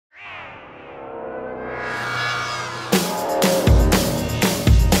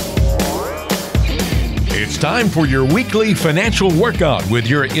time for your weekly financial workout with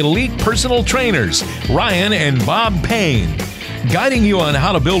your elite personal trainers, Ryan and Bob Payne, guiding you on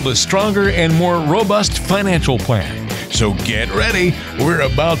how to build a stronger and more robust financial plan. So get ready. We're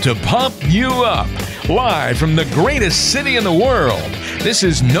about to pump you up. Live from the greatest city in the world, this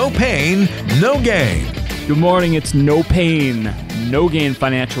is No Pain, No Gain. Good morning. It's No Pain, No Gain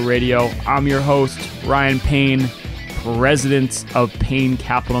Financial Radio. I'm your host, Ryan Payne, President of Payne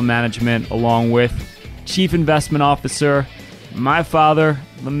Capital Management, along with Chief Investment Officer, my father,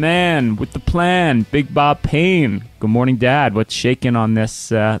 the man with the plan, Big Bob Payne. Good morning, Dad. What's shaking on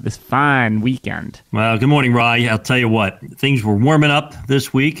this fine weekend? Well, good morning, Rye. I'll tell you what, things were warming up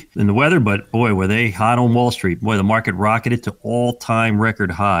this week in the weather, but boy, were they hot on Wall Street. Boy, the market rocketed to all-time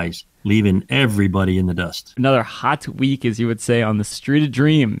record highs, leaving everybody in the dust. Another hot week, as you would say, on the Street of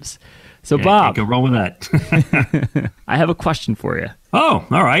Dreams. So, yeah, Bob, can't go wrong with that. I have a question for you. Oh,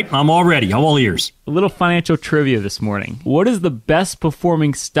 all right. I'm all ready. I'm all ears. A little financial trivia this morning. What is the best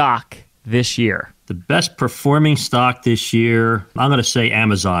performing stock this year? The best performing stock this year, I'm going to say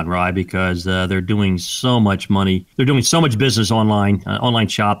Amazon, Rye, because they're doing so much money. They're doing so much business online. Online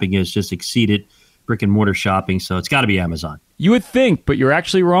shopping has just exceeded brick and mortar shopping, so it's got to be Amazon. You would think, but you're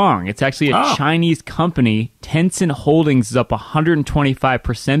actually wrong. It's actually a Chinese company. Tencent Holdings is up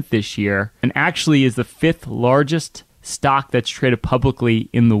 125% this year, and actually is the fifth largest stock that's traded publicly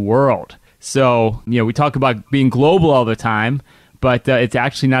in the world. So, we talk about being global all the time, but it's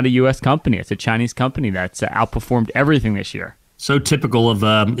actually not a U.S. company. It's a Chinese company that's outperformed everything this year. So typical of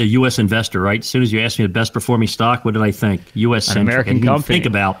a U.S. investor, right? As soon as you ask me the best performing stock, what did I think? U.S. An American company. Think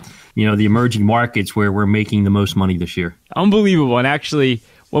about, the emerging markets where we're making the most money this year. Unbelievable. And actually,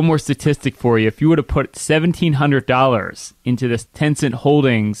 one more statistic for you. If you would have put $1,700 into this Tencent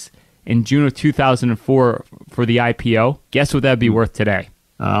Holdings in June of 2004 for the IPO, guess what that'd be worth today?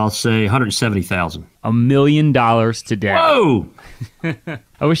 I'll say $170,000. $1 million today. Whoa!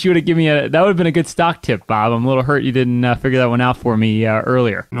 I wish you would have given me that would have been a good stock tip, Bob. I'm a little hurt you didn't figure that one out for me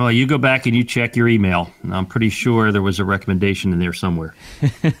earlier. Well, you go back and you check your email. I'm pretty sure there was a recommendation in there somewhere.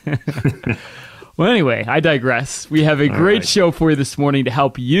 Well, anyway, I digress. We have a great show for you this morning to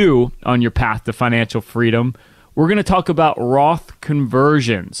help you on your path to financial freedom. We're going to talk about Roth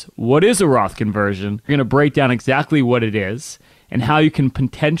Conversions. What is a Roth conversion? We're going to break down exactly what it is and how you can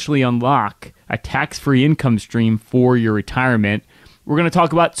potentially unlock a tax-free income stream for your retirement. We're going to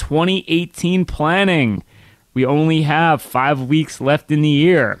talk about 2018 planning. We only have 5 weeks left in the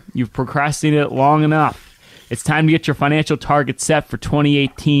year. You've procrastinated long enough. It's time to get your financial targets set for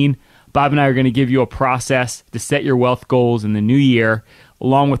 2018. Bob and I are going to give you a process to set your wealth goals in the new year.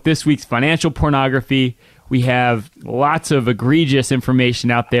 Along with this week's financial pornography, we have lots of egregious information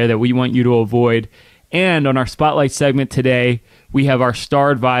out there that we want you to avoid. And on our Spotlight segment today, we have our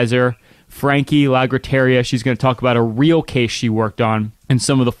star advisor, Frankie Lagrateria. She's going to talk about a real case she worked on and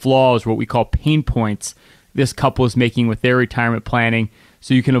some of the flaws, what we call pain points, this couple is making with their retirement planning,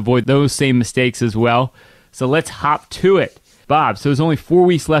 so you can avoid those same mistakes as well. So let's hop to it. Bob, so there's only 4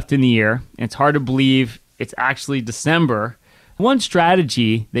 weeks left in the year, and it's hard to believe it's actually December. One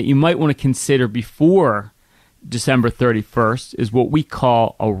strategy that you might want to consider before December 31st is what we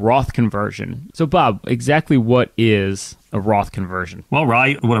call a Roth conversion. So, Bob, exactly what is a Roth conversion? Well,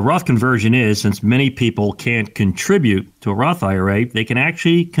 Ryan, what a Roth conversion is, since many people can't contribute to a Roth IRA, they can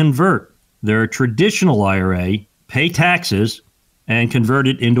actually convert their traditional IRA, pay taxes, and convert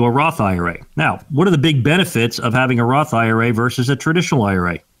it into a Roth IRA. Now, what are the big benefits of having a Roth IRA versus a traditional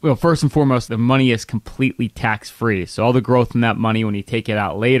IRA? Well, first and foremost, the money is completely tax-free. So all the growth in that money, when you take it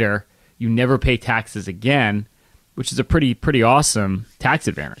out later, you never pay taxes again, which is a pretty awesome tax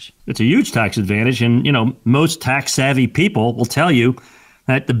advantage. It's a huge tax advantage. And, most tax-savvy people will tell you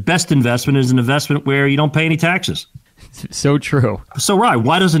that the best investment is an investment where you don't pay any taxes. So true. So, Ryan,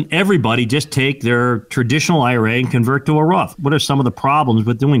 why doesn't everybody just take their traditional IRA and convert to a Roth? What are some of the problems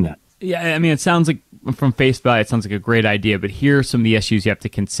with doing that? Yeah, I mean, it sounds like, from face value, it sounds like a great idea, but here are some of the issues you have to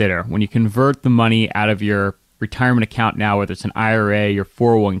consider. When you convert the money out of your retirement account now, whether it's an IRA or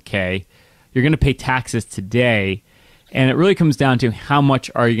 401k, you're going to pay taxes today, and it really comes down to how much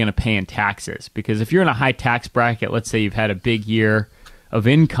are you going to pay in taxes. Because if you're in a high tax bracket, let's say you've had a big year of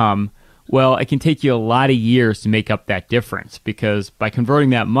income, well, it can take you a lot of years to make up that difference, because by converting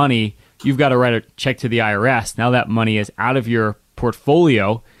that money, you've got to write a check to the IRS. Now that money is out of your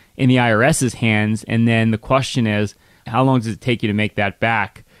portfolio in the IRS's hands, and then the question is, how long does it take you to make that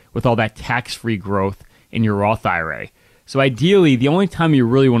back with all that tax-free growth in your Roth IRA? So ideally, the only time you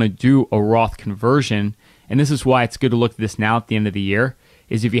really want to do a Roth conversion, and this is why it's good to look at this now at the end of the year,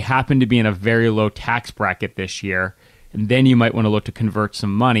 is if you happen to be in a very low tax bracket this year, and then you might want to look to convert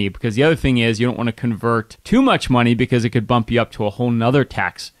some money, because the other thing is you don't want to convert too much money because it could bump you up to a whole nother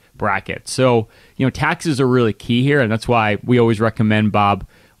tax bracket. So, taxes are really key here, and that's why we always recommend, Bob,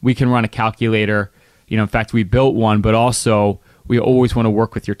 we can run a calculator. In fact, we built one, but also we always want to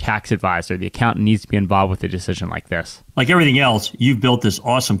work with your tax advisor. The accountant needs to be involved with a decision like this. Like everything else, you've built this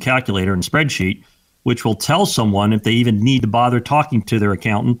awesome calculator and spreadsheet, which will tell someone if they even need to bother talking to their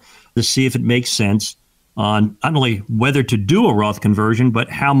accountant to see if it makes sense on not only whether to do a Roth conversion, but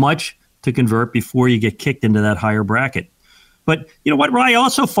how much to convert before you get kicked into that higher bracket. But you know what, I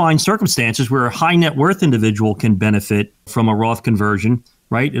also find circumstances where a high net worth individual can benefit from a Roth conversion,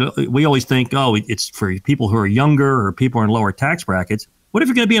 right? We always think, it's for people who are younger or people in lower tax brackets. What if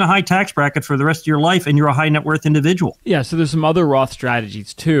you're going to be in a high tax bracket for the rest of your life and you're a high net worth individual? Yeah, so there's some other Roth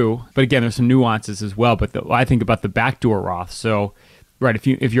strategies too. But again, there's some nuances as well. But I think about the backdoor Roth. So, right,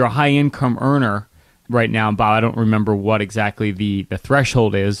 if you're a high income earner right now, Bob, I don't remember what exactly the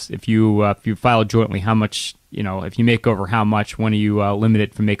threshold is. If you file jointly, how much, if you make over how much, when are you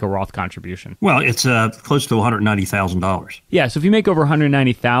limited to make a Roth contribution? Well, it's close to $190,000. Yeah, so if you make over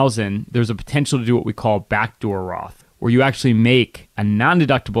 $190,000, there's a potential to do what we call backdoor Roth, where you actually make a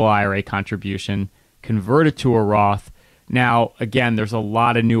non-deductible IRA contribution, convert it to a Roth. Now, again, there's a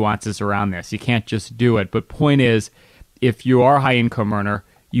lot of nuances around this. You can't just do it. But point is, if you are a high income earner,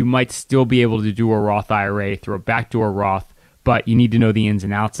 you might still be able to do a Roth IRA through a backdoor Roth, but you need to know the ins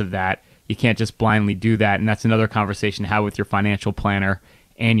and outs of that. You can't just blindly do that, and that's another conversation to have with your financial planner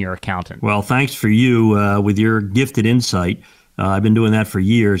and your accountant. Well, thanks for you with your gifted insight. I've been doing that for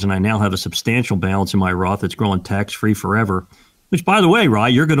years, and I now have a substantial balance in my Roth that's growing tax-free forever, which, by the way, Rye,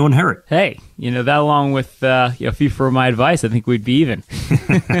 you're going to inherit. Hey, that along with a fee for my advice, I think we'd be even.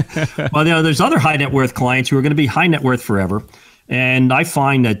 Well, there's other high net worth clients who are going to be high net worth forever. And I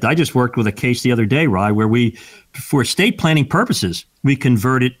find that I just worked with a case the other day, Rye, where we, for estate planning purposes, we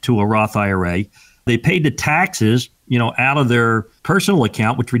converted to a Roth IRA. They paid the taxes, out of their personal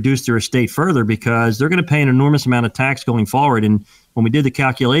account, which reduced their estate further because they're going to pay an enormous amount of tax going forward. And when we did the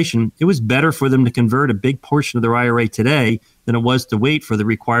calculation, it was better for them to convert a big portion of their IRA today than it was to wait for the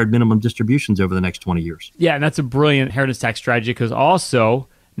required minimum distributions over the next 20 years. Yeah, and that's a brilliant inheritance tax strategy because also,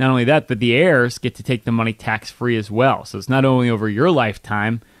 not only that, but the heirs get to take the money tax-free as well. So it's not only over your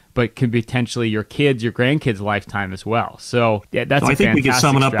lifetime, but could be potentially your kids, your grandkids' lifetime as well. So yeah, that's I think we can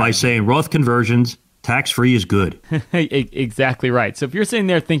sum it up by saying Roth conversions, tax-free is good. Exactly right. So if you're sitting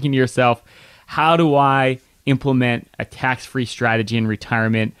there thinking to yourself, how do I implement a tax-free strategy in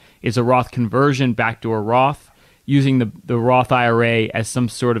retirement? Is a Roth conversion backdoor Roth? Using the Roth IRA as some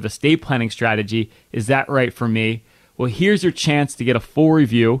sort of estate planning strategy, is that right for me? Well, here's your chance to get a full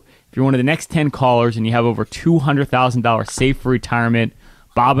review. If you're one of the next 10 callers and you have over $200,000 saved for retirement,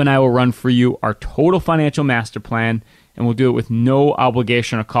 Bob and I will run for you our total financial master plan, and we'll do it with no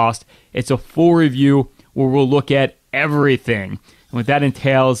obligation or cost. It's a full review where we'll look at everything. And what that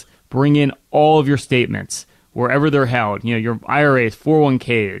entails, bring in all of your statements, wherever they're held. Your IRAs,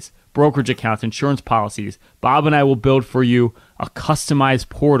 401ks, brokerage accounts, insurance policies. Bob and I will build for you a customized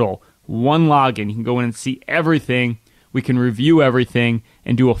portal, one login. You can go in and see everything. We can review everything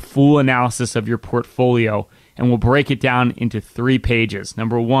and do a full analysis of your portfolio, and we'll break it down into 3 pages.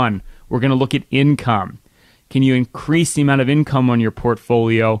 Number 1, we're going to look at income. Can you increase the amount of income on your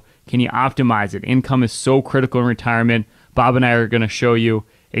portfolio? Can you optimize it? Income is so critical in retirement. Bob and I are going to show you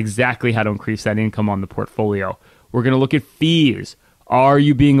exactly how to increase that income on the portfolio. We're going to look at fees. Are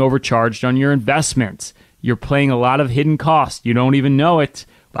you being overcharged on your investments? You're paying a lot of hidden costs. You don't even know it.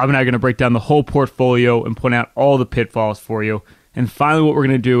 Bob and I are going to break down the whole portfolio and point out all the pitfalls for you. And finally, what we're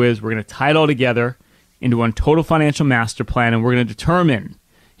going to do is we're going to tie it all together into one total financial master plan, and we're going to determine,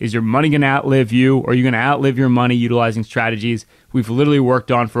 is your money going to outlive you, or are you going to outlive your money utilizing strategies we've literally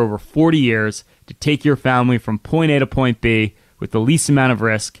worked on for over 40 years to take your family from point A to point B with the least amount of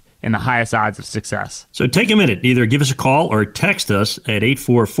risk and the highest odds of success? So take a minute. Either give us a call or text us at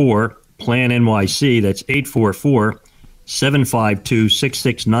 844-PLAN-NYC. That's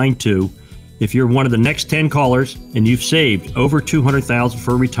 844-752-6692. If you're one of the next 10 callers and you've saved over $200,000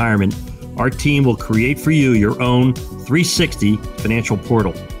 for retirement, our team will create for you your own 360 financial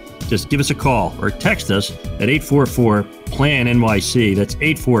portal. Just give us a call or text us at 844-PLAN-NYC. That's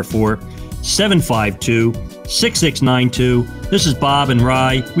 844-752-6692. This is Bob and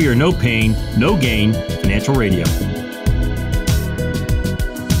Rye. We are No Pain, No Gain Financial Radio.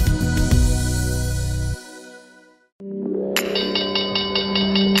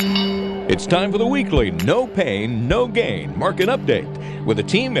 It's time for the weekly No Pain, No Gain market update with the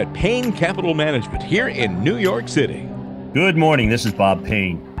team at Payne Capital Management here in New York City. Good morning. This is Bob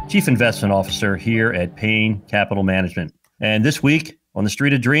Payne. Chief Investment Officer here at Payne Capital Management. And this week on the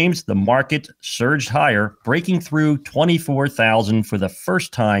Street of Dreams, the market surged higher, breaking through 24,000 for the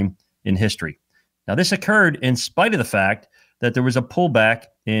first time in history. Now, this occurred in spite of the fact that there was a pullback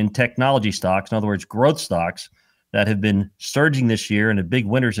in technology stocks, in other words, growth stocks that have been surging this year and the big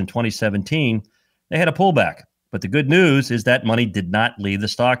winners in 2017. They had a pullback. But the good news is that money did not leave the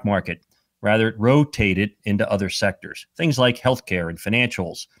stock market. Rather, it rotated into other sectors, things like healthcare and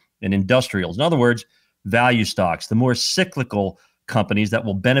financials and industrials. In other words, value stocks, the more cyclical companies that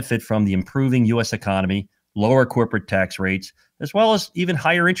will benefit from the improving U.S. economy, lower corporate tax rates, as well as even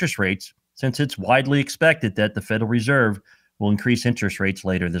higher interest rates, since it's widely expected that the Federal Reserve will increase interest rates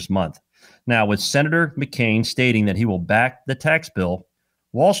later this month. Now, with Senator McCain stating that he will back the tax bill,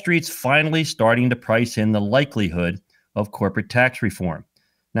 Wall Street's finally starting to price in the likelihood of corporate tax reform.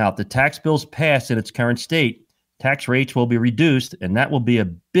 Now, if the tax bill's passed in its current state, tax rates will be reduced, and that will be a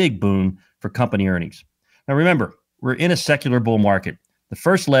big boon for company earnings. Now, remember, we're in a secular bull market. The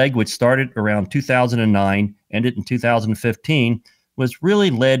first leg, which started around 2009, ended in 2015, was really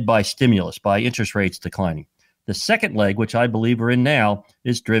led by stimulus, by interest rates declining. The second leg, which I believe we're in now,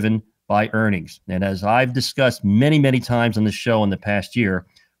 is driven by earnings. And as I've discussed many, many times on this show in the past year,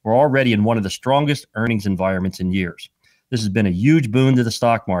 we're already in one of the strongest earnings environments in years. This has been a huge boon to the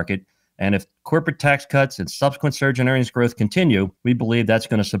stock market. And if corporate tax cuts and subsequent surge in earnings growth continue, we believe that's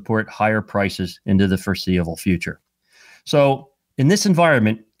going to support higher prices into the foreseeable future. So in this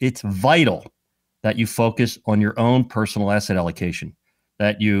environment, it's vital that you focus on your own personal asset allocation,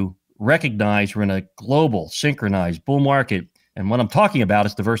 that you recognize we're in a global, synchronized bull market. And what I'm talking about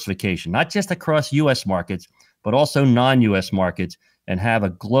is diversification, not just across U.S. markets, but also non-U.S. markets, and have a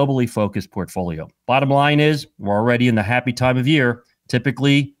globally focused portfolio. Bottom line is we're already in the happy time of year,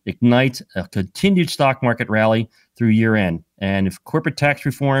 typically ignites a continued stock market rally through year end. And if corporate tax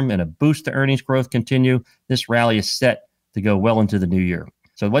reform and a boost to earnings growth continue, this rally is set to go well into the new year.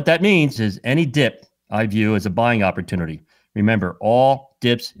 So what that means is any dip I view as a buying opportunity. Remember, all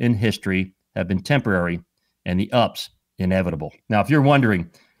dips in history have been temporary and the ups inevitable. Now, if you're wondering,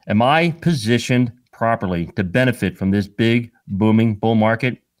 am I positioned properly to benefit from this big, booming bull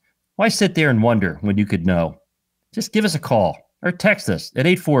market? Why sit there and wonder when you could know? Just give us a call or text us at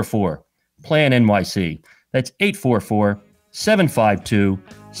 844-PLAN-NYC. That's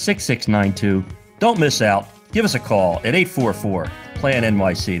 844-752-6692. Don't miss out. Give us a call at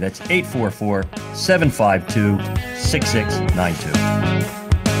 844-PLAN-NYC. That's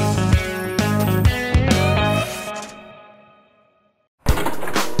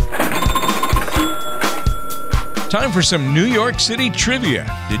Time for some New York City trivia.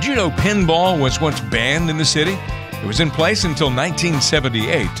 Did you know pinball was once banned in the city? It was in place until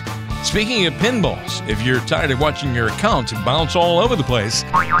 1978. Speaking of pinballs, if you're tired of watching your accounts bounce all over the place,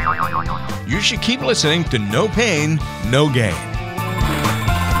 you should keep listening to No Pain, No Gain.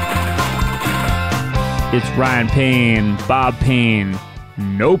 It's Ryan Payne, Bob Payne,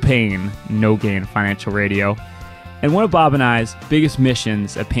 No Pain, No Gain Financial Radio. And one of Bob and I's biggest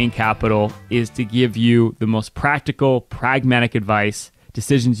missions at Payne Capital is to give you the most practical, pragmatic advice,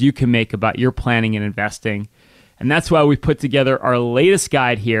 decisions you can make about your planning and investing. And that's why we've put together our latest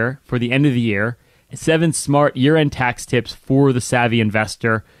guide here for the end of the year, 7 smart year-end tax tips for the savvy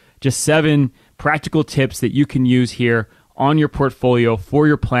investor. Just 7 practical tips that you can use here on your portfolio for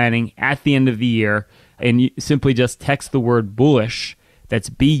your planning at the end of the year. And you simply just text the word bullish, that's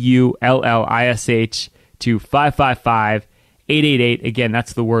BULLISH, to 555-888. Again,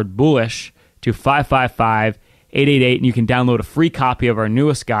 that's the word bullish, to 555-888. And you can download a free copy of our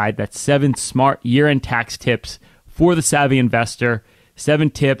newest guide. That's 7 smart year-end tax tips for the savvy investor.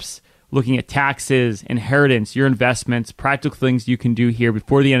 7 tips looking at taxes, inheritance, your investments, practical things you can do here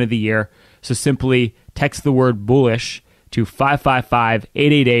before the end of the year. So simply text the word bullish to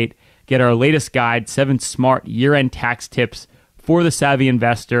 555-888. Get our latest guide, 7 smart year-end tax tips for the savvy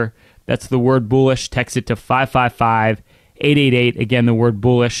investor. That's the word bullish. Text it to 555-888. Again, the word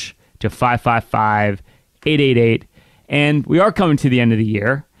bullish to 555-888. And we are coming to the end of the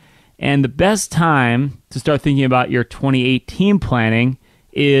year. And the best time to start thinking about your 2018 planning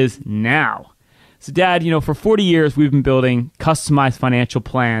is now. So, Dad, for 40 years, we've been building customized financial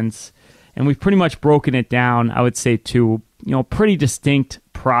plans, and we've pretty much broken it down, I would say, to, a pretty distinct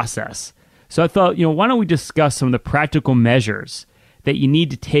process. So I thought, why don't we discuss some of the practical measures that you need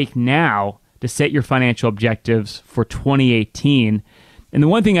to take now to set your financial objectives for 2018. And the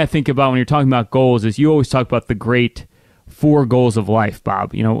one thing I think about when you're talking about goals is you always talk about the great 4 goals of life,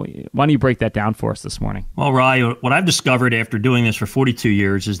 Bob. Why don't you break that down for us this morning? Well, Ryan, what I've discovered after doing this for 42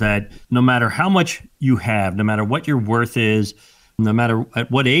 years is that no matter how much you have, no matter what your worth is, no matter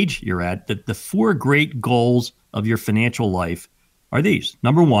at what age you're at, the four great goals of your financial life are these.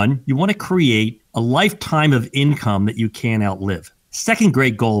 Number one, you want to create a lifetime of income that you can't outlive. Second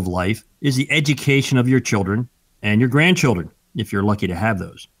great goal of life is the education of your children and your grandchildren, if you're lucky to have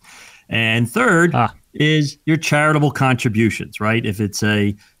those. And third is your charitable contributions, right? If it's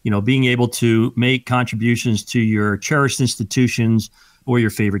being able to make contributions to your cherished institutions or your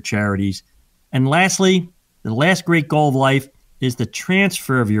favorite charities. And lastly, the last great goal of life is the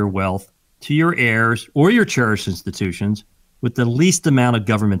transfer of your wealth to your heirs or your cherished institutions with the least amount of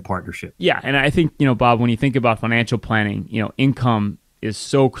government partnership. Yeah, and I think, Bob, when you think about financial planning, income is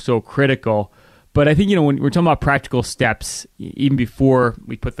so critical. But I think, when we're talking about practical steps, even before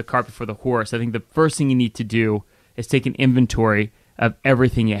we put the cart before the horse, I think the first thing you need to do is take an inventory of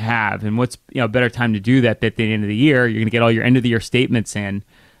everything you have. And what's a better time to do that at the end of the year? You're going to get all your end of the year statements in.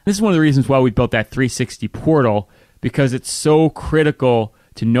 This is one of the reasons why we built that 360 portal, because it's so critical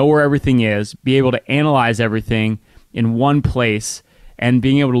to know where everything is, be able to analyze everything in one place, and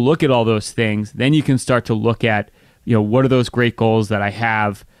being able to look at all those things. Then you can start to look at, what are those great goals that I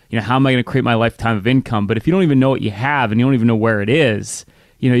have? How am I going to create my lifetime of income? But if you don't even know what you have and you don't even know where it is,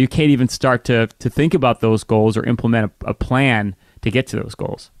 you can't even start to think about those goals or implement a plan to get to those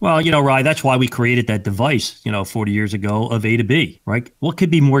goals. Well, Rye, that's why we created that device, 40 years ago of A to B, right? What could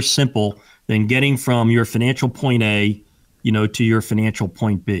be more simple than getting from your financial point A, to your financial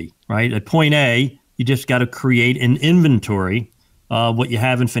point B, right? At point A, you just got to create an inventory of what you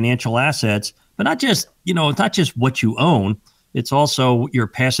have in financial assets, but not just, it's not just what you own. It's also your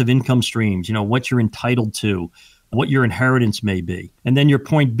passive income streams, what you're entitled to, what your inheritance may be. And then your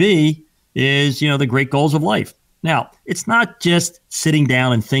point B is, the great goals of life. Now, it's not just sitting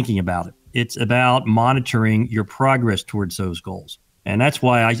down and thinking about it. It's about monitoring your progress towards those goals. And that's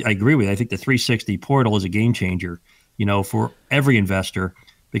why I agree with you. I think the 360 portal is a game changer, for every investor,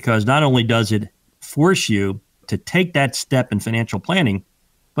 because not only does it force you to take that step in financial planning,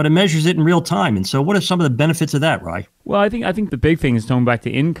 but it measures it in real time. And so what are some of the benefits of that, Rye? Well, I think the big thing is going back to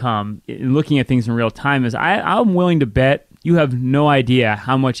income and looking at things in real time is I'm willing to bet you have no idea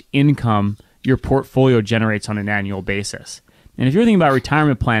how much income your portfolio generates on an annual basis. And if you're thinking about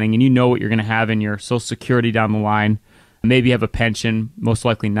retirement planning and you know what you're going to have in your Social Security down the line, maybe you have a pension, most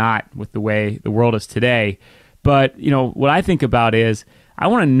likely not with the way the world is today. But, what I think about is I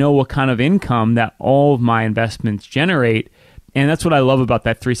want to know what kind of income that all of my investments generate. And that's what I love about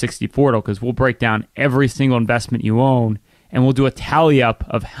that 360 portal, because we'll break down every single investment you own and we'll do a tally up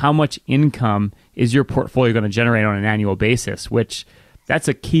of how much income is your portfolio going to generate on an annual basis, which that's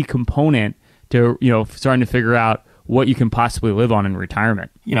a key component to, starting to figure out what you can possibly live on in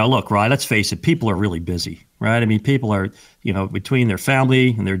retirement. Look, Ryan, let's face it, people are really busy, right? I mean, people are, between their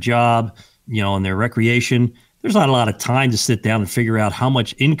family and their job, and their recreation, there's not a lot of time to sit down and figure out how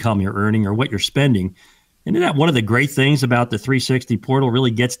much income you're earning or what you're spending. And isn't that one of the great things about the 360 portal? Really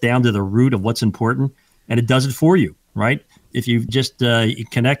gets down to the root of what's important, and it does it for you, right? If you just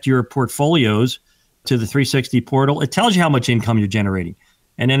connect your portfolios to the 360 portal, it tells you how much income you're generating.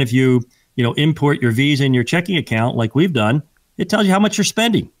 And then if you import your Visa and your checking account like we've done, it tells you how much you're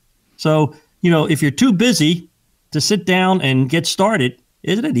spending. So, if you're too busy to sit down and get started,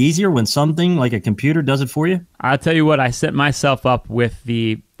 isn't it easier when something like a computer does it for you? I'll tell you what, I set myself up with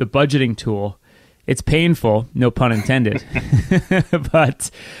the budgeting tool. It's painful, no pun intended,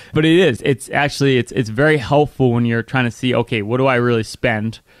 but it is. It's actually, it's very helpful when you're trying to see, okay, what do I really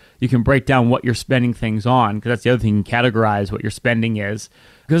spend? You can break down what you're spending things on, because that's the other thing, you can categorize what your spending is.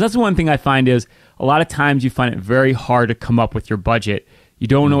 Because that's one thing I find is a lot of times you find it very hard to come up with your budget. You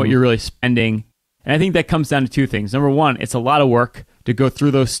don't know what you're really spending. And I think that comes down to two things. Number one, it's a lot of work to go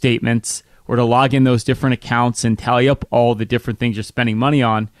through those statements or to log in those different accounts and tally up all the different things you're spending money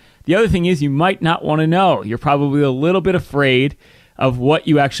on. The other thing is you might not want to know. You're probably a little bit afraid of what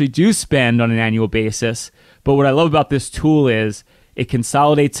you actually do spend on an annual basis. But what I love about this tool is it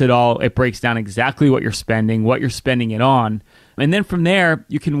consolidates it all. It breaks down exactly what you're spending it on. And then from there,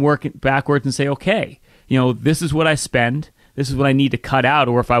 you can work it backwards and say, okay, this is what I spend. This is what I need to cut out.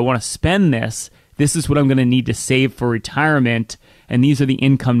 Or if I want to spend this is what I'm going to need to save for retirement. And these are the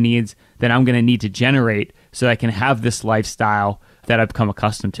income needs that I'm going to need to generate so I can have this lifestyle that I've become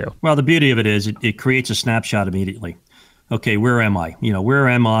accustomed to. Well, the beauty of it is it creates a snapshot immediately. Okay, where am I? Where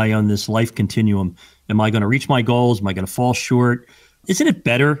am I on this life continuum? Am I going to reach my goals? Am I going to fall short? Isn't it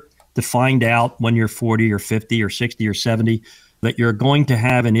better to find out when you're 40 or 50 or 60 or 70 that you're going to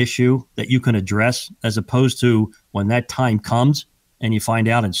have an issue that you can address, as opposed to when that time comes and you find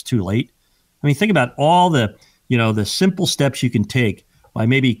out it's too late? I mean, think about all the simple steps you can take by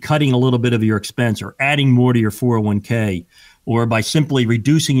maybe cutting a little bit of your expense or adding more to your 401k or by simply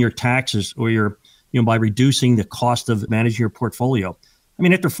reducing your taxes or by reducing the cost of managing your portfolio. I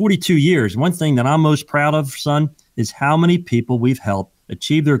mean, after 42 years, one thing that I'm most proud of, son, is how many people we've helped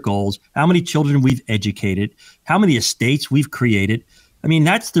achieve their goals, how many children we've educated, how many estates we've created. I mean,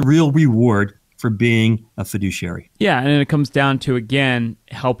 that's the real reward for being a fiduciary. Yeah, and it comes down to, again,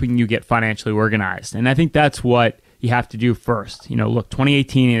 helping you get financially organized. And I think that's what you have to do first. Look,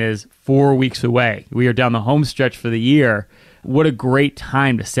 2018 is 4 weeks away. We are down the home stretch for the year. What a great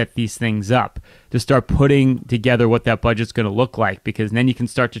time to set these things up, to start putting together what that budget's going to look like, because then you can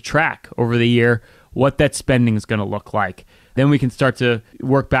start to track over the year what that spending is going to look like. Then we can start to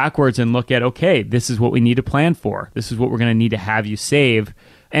work backwards and look at, okay, this is what we need to plan for. This is what we're going to need to have you save.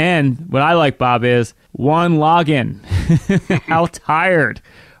 And what I like, Bob, is one login. How tired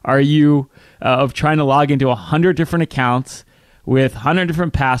are you of trying to log into 100 different accounts with 100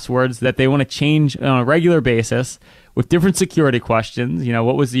 different passwords that they want to change on a regular basis with different security questions?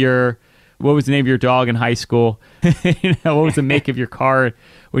 What was the name of your dog in high school? What was the make of your car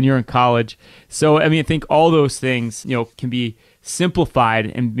when you're in college? So, I think all those things, can be simplified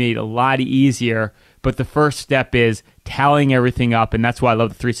and made a lot easier. But the first step is tallying everything up. And that's why I love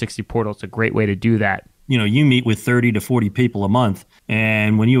the 360 portal. It's a great way to do that. You meet with 30 to 40 people a month.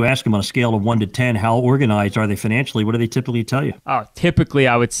 And when you ask them on a scale of 1 to 10, how organized are they financially? What do they typically tell you? Typically,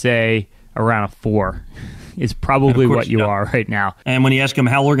 I would say around a 4 is probably what you are right now. And when you ask them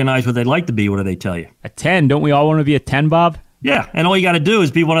how organized would they like to be, what do they tell you? A 10. Don't we all want to be a 10, Bob? Yeah. And all you got to do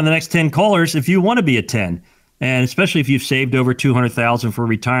is be one of the next 10 callers if you want to be a 10. And especially if you've saved over $200,000 for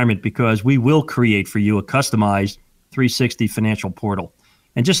retirement, because we will create for you a customized 360 financial portal.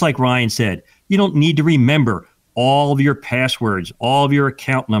 And just like Ryan said, you don't need to remember all of your passwords, all of your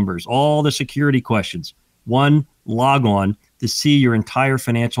account numbers, all the security questions. One log on to see your entire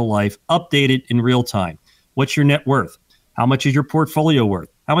financial life updated in real time. What's your net worth? How much is your portfolio worth?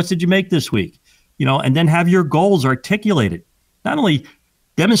 How much did you make this week? And then have your goals articulated. Not only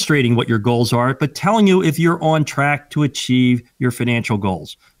demonstrating what your goals are, but telling you if you're on track to achieve your financial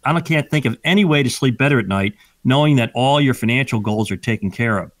goals. I can't think of any way to sleep better at night knowing that all your financial goals are taken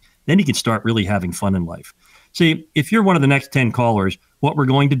care of. Then you can start really having fun in life. See, if you're one of the next 10 callers, what we're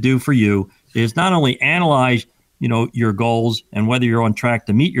going to do for you is not only analyze your goals and whether you're on track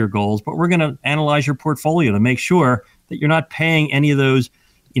to meet your goals, but we're going to analyze your portfolio to make sure that you're not paying any of those,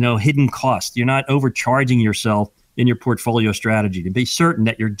 hidden costs. You're not overcharging yourself in your portfolio strategy, to be certain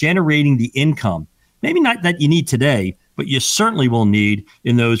that you're generating the income, maybe not that you need today, but you certainly will need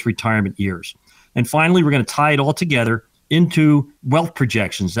in those retirement years. And finally, we're going to tie it all together into wealth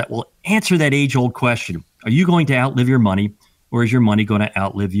projections that will answer that age-old question. Are you going to outlive your money, or is your money going to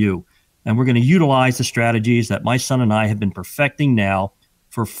outlive you? And we're going to utilize the strategies that my son and I have been perfecting now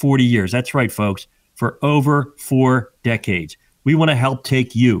for 40 years. That's right, folks, for over 4 decades. We want to help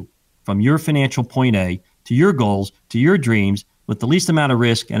take you from your financial point A to your goals, to your dreams, with the least amount of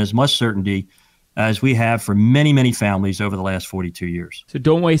risk and as much certainty as we have for many, many families over the last 42 years. So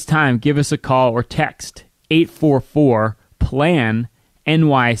don't waste time. Give us a call or text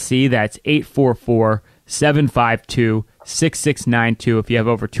 844-PLAN-NYC. That's 844-752-6692. If you have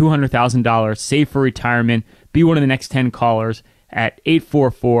over $200,000 saved for retirement, be one of the next 10 callers at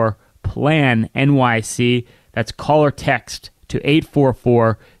 844-PLAN-NYC. That's call or text to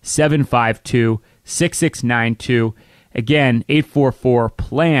 844-752-6692. Again,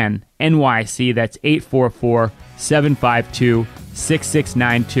 844-PLAN-NYC. That's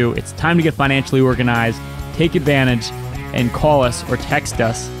 844-752-6692. It's time to get financially organized. Take advantage and call us or text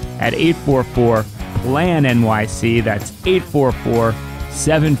us at 844-PLAN-NYC. That's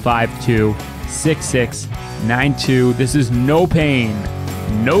 844-752-6692. This is No Pain,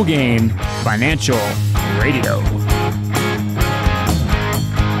 No Gain Financial Radio.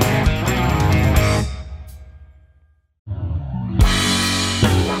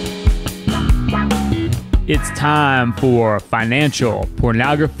 It's time for Financial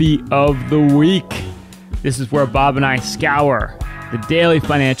Pornography of the Week. This is where Bob and I scour the daily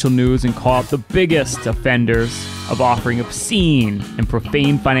financial news and call out the biggest offenders of offering obscene and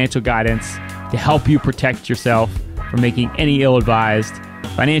profane financial guidance to help you protect yourself from making any ill-advised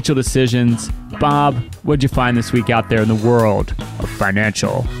financial decisions. Bob, what'd you find this week out there in the world of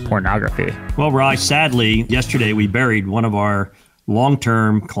financial pornography? Well, Rye, sadly, yesterday we buried one of our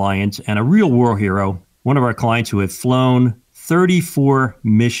long-term clients and a real war hero, one of our clients who had flown 34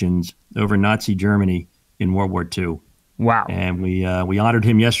 missions over Nazi Germany in World War II. Wow. And we honored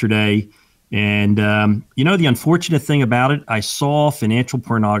him yesterday. And, the unfortunate thing about it, I saw financial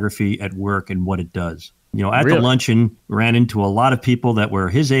pornography at work and what it does. At the luncheon, ran into a lot of people that were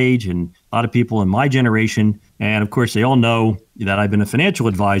his age and a lot of people in my generation. And of course, they all know that I've been a financial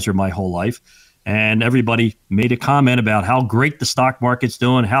advisor my whole life. And everybody made a comment about how great the stock market's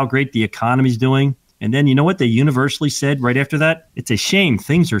doing, how great the economy's doing. And then you know what they universally said right after that? It's a shame.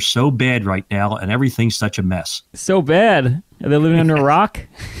 Things are so bad right now and everything's such a mess. So bad? Are they living under a rock?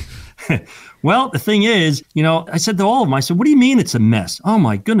 Well, the thing is, I said to all of them, I said, what do you mean it's a mess? Oh,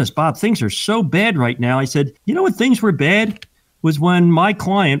 my goodness, Bob, things are so bad right now. I said, you know what things were bad? Was when my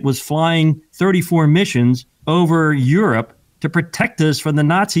client was flying 34 missions over Europe to protect us from the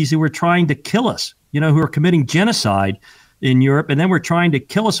Nazis who were trying to kill us, who were committing genocide in Europe, and then were trying to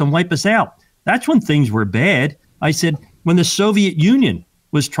kill us and wipe us out. That's when things were bad. I said, when the Soviet Union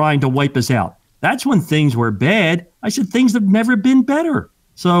was trying to wipe us out, that's when things were bad. I said, things have never been better.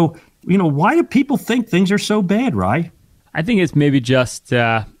 So, why do people think things are so bad, Rye? I think it's maybe just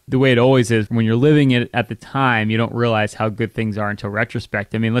the way it always is. When you're living it at the time, you don't realize how good things are until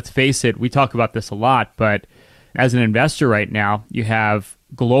retrospect. I mean, let's face it, we talk about this a lot, but as an investor right now, you have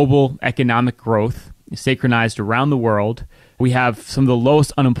global economic growth synchronized around the world. We have some of the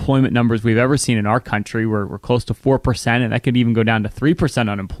lowest unemployment numbers we've ever seen in our country. We're close to 4%, and that could even go down to 3%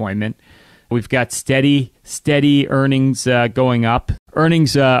 unemployment. We've got steady earnings going up.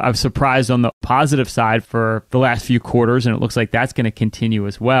 Earnings I've surprised on the positive side for the last few quarters, and it looks like that's going to continue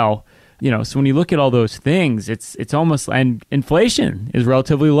as well. So when you look at all those things, it's almost, and inflation is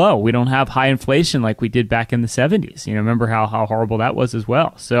relatively low. We don't have high inflation like we did back in the 70s. Remember how horrible that was as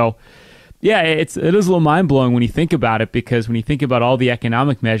well. So yeah, it is a little mind-blowing when you think about it, because when you think about all the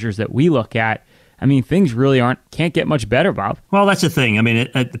economic measures that we look at, I mean, things really can't get much better, Bob. Well, that's the thing. I mean,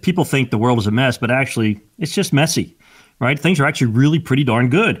 people think the world is a mess, but actually it's just messy, right? Things are actually really pretty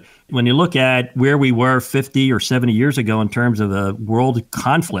darn good. When you look at where we were 50 or 70 years ago in terms of the world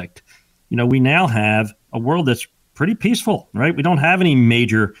conflict, we now have a world that's pretty peaceful, right? We don't have any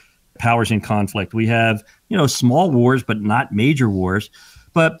major powers in conflict. We have, small wars, but not major wars.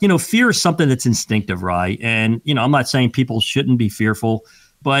 But, fear is something that's instinctive, right? And, I'm not saying people shouldn't be fearful.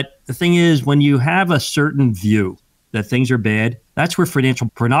 But the thing is, when you have a certain view that things are bad, that's where financial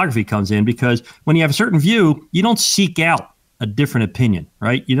pornography comes in. Because when you have a certain view, you don't seek out a different opinion,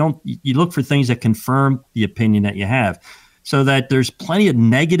 right? You look for things that confirm the opinion that you have. So that there's plenty of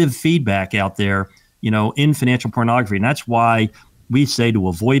negative feedback out there, in financial pornography. And that's why we say to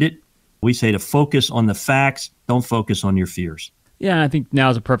avoid it. We say to focus on the facts. Don't focus on your fears. Yeah, I think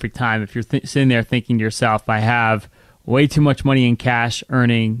now's a perfect time. If you're sitting there thinking to yourself, I have way too much money in cash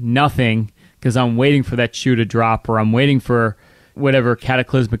earning nothing because I'm waiting for that shoe to drop, or I'm waiting for whatever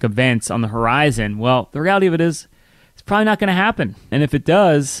cataclysmic events on the horizon. Well, the reality of it is it's probably not going to happen. And if it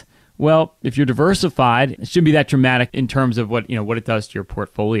does, well, if you're diversified, it shouldn't be that dramatic in terms of what it does to your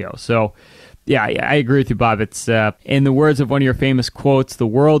portfolio. So yeah, I agree with you, Bob. It's in the words of one of your famous quotes, the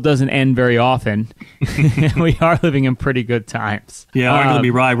world doesn't end very often. We are living in pretty good times. Yeah, I'm going to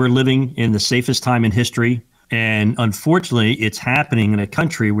be right. We're living in the safest time in history. And unfortunately, it's happening in a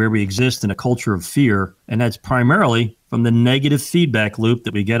country where we exist in a culture of fear. And that's primarily from the negative feedback loop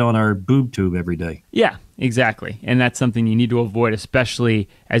that we get on our boob tube every day. Yeah, exactly. And that's something you need to avoid, especially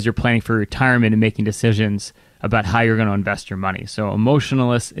as you're planning for retirement and making decisions about how you're going to invest your money. So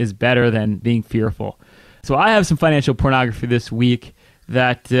emotionalist is better than being fearful. So I have some financial pornography this week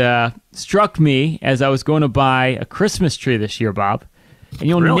that struck me as I was going to buy a Christmas tree this year, Bob. And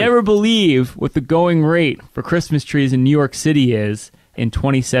you'll never believe what the going rate for Christmas trees in New York City is in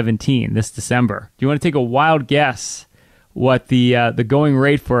 2017, this December. Do you want to take a wild guess what the going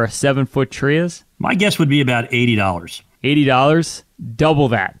rate for a 7-foot tree is? My guess would be about $80. $80? Double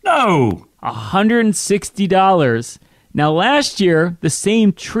that. No! $160. Now, last year, the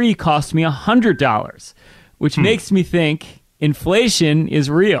same tree cost me $100, which makes me think inflation is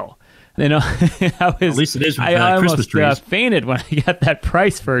real. At least it is with Christmas trees. I almost fainted when I got that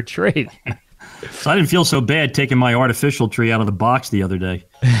price for a tree. So I didn't feel so bad taking my artificial tree out of the box the other day.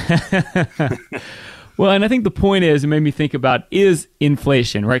 Well, and I think the point is, it made me think about, is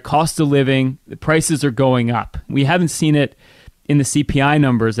inflation, right? Cost of living, the prices are going up. We haven't seen it in the CPI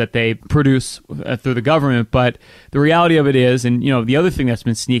numbers that they produce through the government, but the reality of it is, and the other thing that's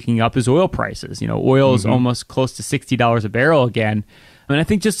been sneaking up is oil prices. Oil is almost close to $60 a barrel again. And I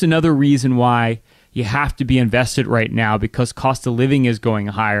think just another reason why you have to be invested right now, because cost of living is going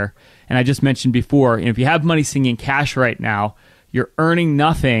higher. And I just mentioned before, if you have money sitting in cash right now, you're earning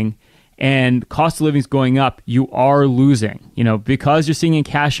nothing, and cost of living is going up, you are losing. Because you're sitting in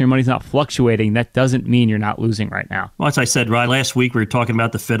cash and your money's not fluctuating, that doesn't mean you're not losing right now. Well, as I said, right, last week we were talking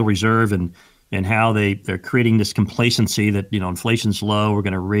about the Federal Reserve and how they're creating this complacency that, inflation's low, we're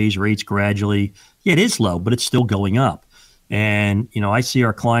going to raise rates gradually. Yeah, it is low, but it's still going up. And, I see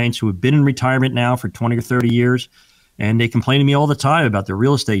our clients who have been in retirement now for 20 or 30 years, and they complain to me all the time about their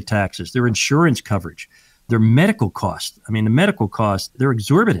real estate taxes, their insurance coverage, their medical costs. I mean, the medical costs, they're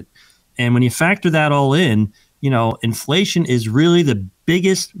exorbitant. And when you factor that all in, inflation is really the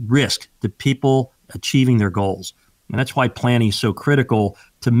biggest risk to people achieving their goals. And that's why planning is so critical,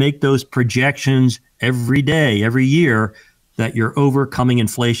 to make those projections every day, every year, that you're overcoming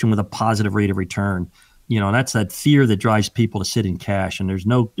inflation with a positive rate of return. That's that fear that drives people to sit in cash, and there's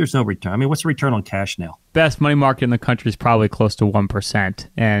no return. I mean, what's the return on cash now? Best money market in the country is probably close to 1%.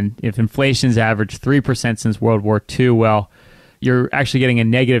 And if inflation's averaged 3% since World War II, well, you're actually getting a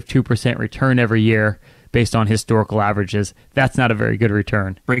negative 2% return every year based on historical averages. That's not a very good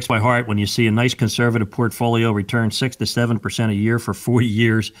return. Breaks my heart when you see a nice conservative portfolio return 6 to 7% a year for 40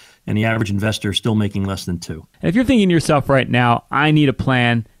 years, and the average investor is still making less than 2%. And if you're thinking to yourself right now, I need a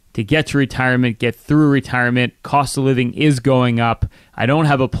plan to get to retirement, get through retirement, cost of living is going up, I don't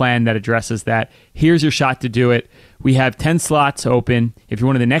have a plan that addresses that, here's your shot to do it. We have 10 slots open. If you're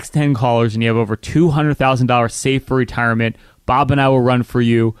one of the next 10 callers and you have over $200,000 saved for retirement, Bob and I will run for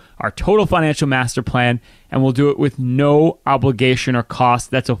you our total financial master plan, and we'll do it with no obligation or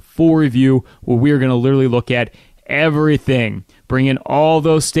cost. That's a full review where we're going to literally look at everything. Bring in all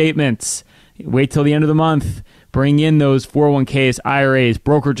those statements. Wait till the end of the month. Bring in those 401ks, IRAs,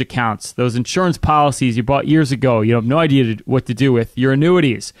 brokerage accounts, those insurance policies you bought years ago. You have no idea what to do with your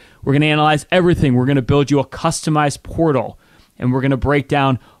annuities. We're going to analyze everything. We're going to build you a customized portal, and we're going to break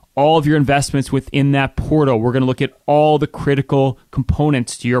down all of your investments within that portal. We're going to look at all the critical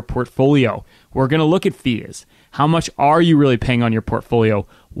components to your portfolio. We're going to look at fees. How much are you really paying on your portfolio?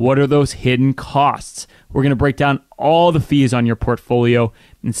 What are those hidden costs? We're going to break down all the fees on your portfolio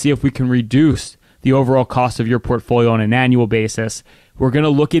and see if we can reduce the overall cost of your portfolio on an annual basis. We're going to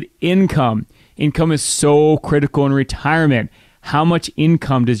look at income. Income is so critical in retirement. How much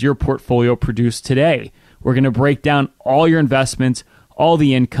income does your portfolio produce today? We're going to break down all your investments, all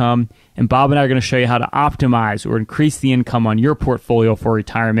the income, and Bob and I are going to show you how to optimize or increase the income on your portfolio for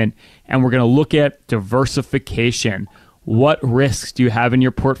retirement. And we're going to look at diversification. What risks do you have in your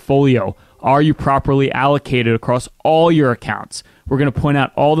portfolio? Are you properly allocated across all your accounts? We're going to point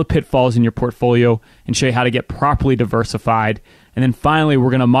out all the pitfalls in your portfolio and show you how to get properly diversified. And then finally, we're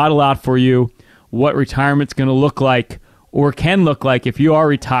going to model out for you what retirement's going to look like or can look like if you are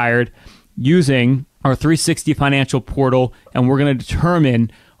retired using our 360 financial portal, and we're going to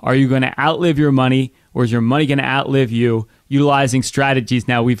determine, are you going to outlive your money or is your money going to outlive you, utilizing strategies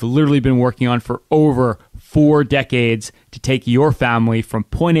now we've literally been working on for over 4 decades to take your family from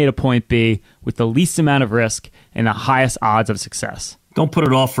point A to point B with the least amount of risk and the highest odds of success. Don't put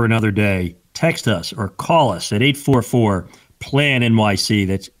it off for another day. Text us or call us at 844-PLAN-NYC.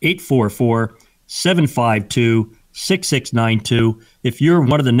 That's 844-752-6692. If you're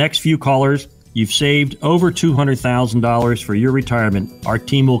one of the next few callers, you've saved over $200,000 for your retirement, our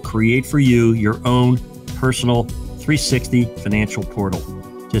team will create for you your own personal 360 financial portal.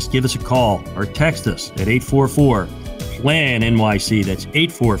 Just give us a call or text us at 844-PLAN-NYC. That's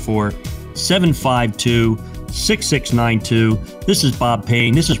 844-752-6692. This is Bob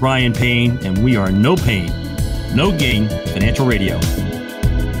Payne. This is Ryan Payne, and we are No Pain, No Gain Financial Radio.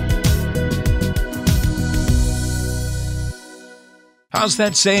 How's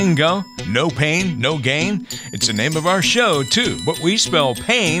that saying go? No pain, no gain? It's the name of our show, too, but we spell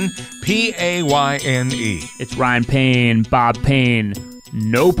Payne, P-A-Y-N-E. It's Ryan Payne, Bob Payne,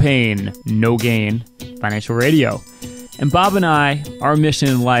 No Pain, No Gain Financial Radio. And Bob and I, our mission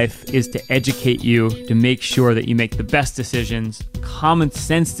in life is to educate you to make sure that you make the best decisions, common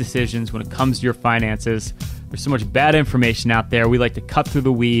sense decisions when it comes to your finances. There's so much bad information out there. We like to cut through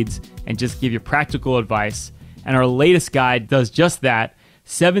the weeds and just give you practical advice. And our latest guide does just that.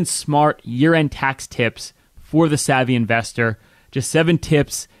 7 smart year-end tax tips for the savvy investor. Just 7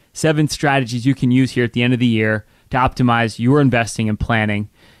 tips, 7 strategies you can use here at the end of the year to optimize your investing and planning.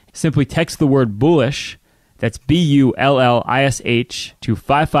 Simply text the word bullish, that's B-U-L-L-I-S-H, to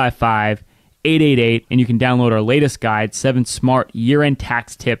 555-888, and you can download our latest guide, 7 smart year-end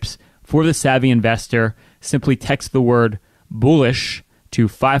tax tips for the savvy investor. Simply text the word bullish to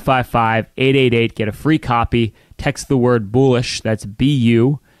 555-888. Get a free copy. Text the word bullish, that's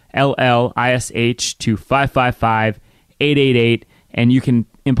B-U-L-L-I-S-H, to 555-888, and you can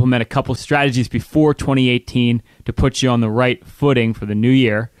implement a couple strategies before 2018 to put you on the right footing for the new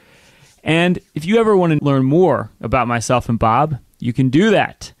year. And if you ever want to learn more about myself and Bob, you can do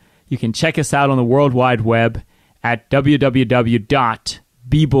that. You can check us out on the World Wide Web at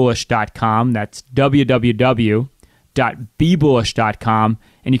www.bebullish.com. That's www.bebullish.com,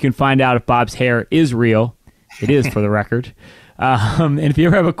 and you can find out if Bob's hair is real It is, for the record. And if you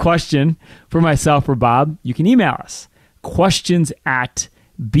ever have a question for myself or Bob, you can email us.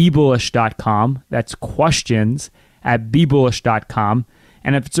 questions@bebullish.com. That's questions@bebullish.com.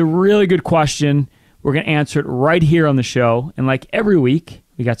 And if it's a really good question, we're going to answer it right here on the show. And like every week,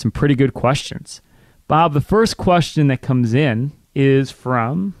 we got some pretty good questions. Bob, the first question that comes in is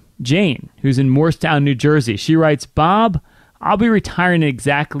from Jane, who's in Morristown, New Jersey. She writes, Bob, I'll be retiring in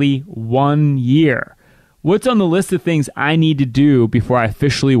exactly 1 year. What's on the list of things I need to do before I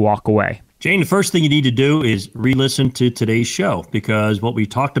officially walk away? Jane, the first thing you need to do is re-listen to today's show, because what we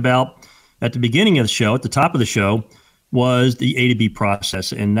talked about at the beginning of the show, at the top of the show, was the A to B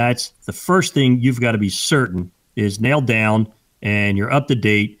process. And that's the first thing you've got to be certain is nailed down and you're up to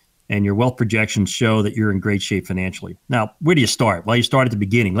date and your wealth projections show that you're in great shape financially. Now, where do you start? Well, you start at the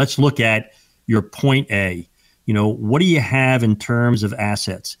beginning. Let's look at your point A. What do you have in terms of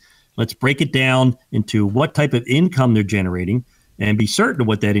assets? Let's break it down into what type of income they're generating and be certain of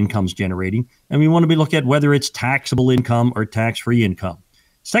what that income's generating. And we want to be looking at whether it's taxable income or tax-free income.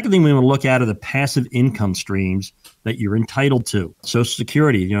 Second thing we want to look at are the passive income streams that you're entitled to. Social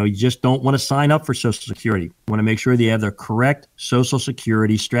Security, you just don't want to sign up for Social Security. You want to make sure that you have the correct Social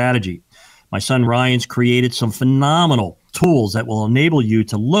Security strategy. My son Ryan's created some phenomenal tools that will enable you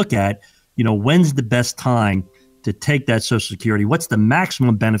to look at, when's the best time to take that Social Security? What's the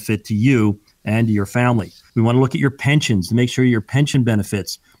maximum benefit to you and to your family? We want to look at your pensions to make sure your pension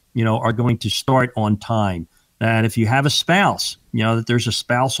benefits, are going to start on time. That if you have a spouse, that there's a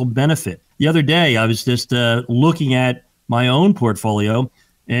spousal benefit. The other day, I was just looking at my own portfolio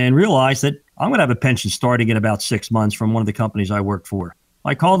and realized that I'm going to have a pension starting in about 6 months from one of the companies I worked for.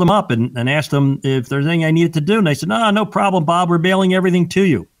 I called them up and asked them if there's anything I needed to do. And they said, no problem, Bob. We're mailing everything to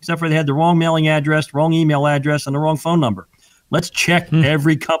you, except for they had the wrong mailing address, wrong email address, and the wrong phone number. Let's check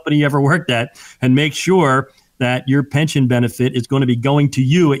every company you ever worked at and make sure that your pension benefit is going to be going to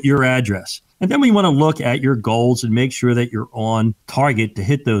you at your address. And then we want to look at your goals and make sure that you're on target to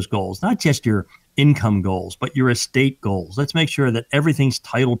hit those goals, not just your income goals, but your estate goals. Let's make sure that everything's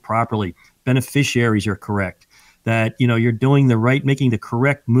titled properly. Beneficiaries are correct, that you're doing making the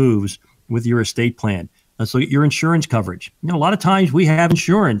correct moves with your estate plan. Let's look at your insurance coverage. A lot of times we have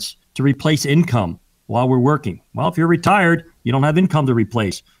insurance to replace income while we're working. Well, if you're retired, you don't have income to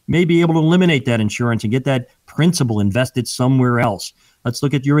replace. You may be able to eliminate that insurance and get that principal invested somewhere else. Let's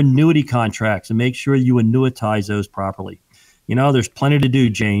look at your annuity contracts and make sure you annuitize those properly. There's plenty to do,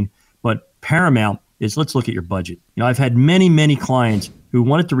 Jane, but paramount is let's look at your budget. I've had many, many clients who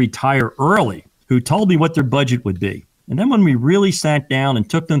wanted to retire early who told me what their budget would be. And then when we really sat down and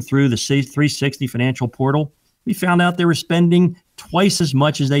took them through the 360 financial portal, we found out they were spending twice as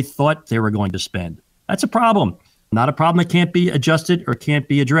much as they thought they were going to spend. That's a problem. Not a problem that can't be adjusted or can't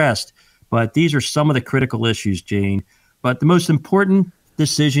be addressed. But these are some of the critical issues, Jane. But the most important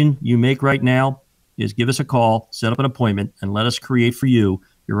decision you make right now is give us a call, set up an appointment, and let us create for you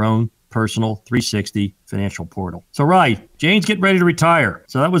your own personal 360 financial portal. So, right, Jane's getting ready to retire.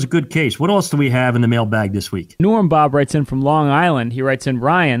 So that was a good case. What else do we have in the mailbag this week? Norm Bob writes in from Long Island. He writes in,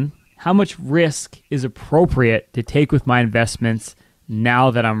 Ryan, how much risk is appropriate to take with my investments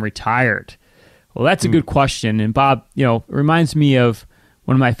now that I'm retired? Well, that's a good question. And Bob, it reminds me of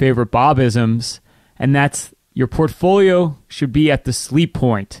one of my favorite Bobisms, and that's your portfolio should be at the sleep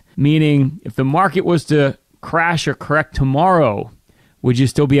point, meaning if the market was to crash or correct tomorrow, would you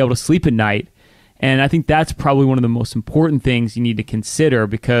still be able to sleep at night? And I think that's probably one of the most important things you need to consider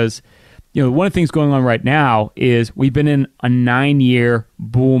because, one of the things going on right now is we've been in a 9-year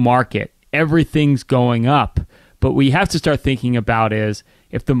bull market. Everything's going up. But what you have to start thinking about is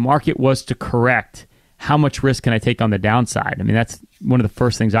if the market was to correct, how much risk can I take on the downside? I mean, that's one of the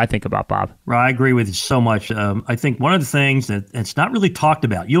first things I think about, Bob. Right, I agree with you so much. I think one of the things that it's not really talked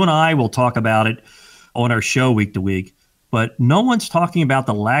about, you and I will talk about it on our show week to week, but no one's talking about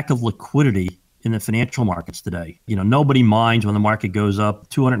the lack of liquidity in the financial markets today. Nobody minds when the market goes up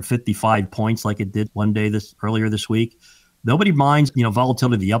 255 points like it did one day earlier this week. Nobody minds,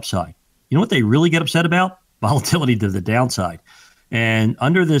 volatility to the upside. You know what they really get upset about? Volatility to the downside. And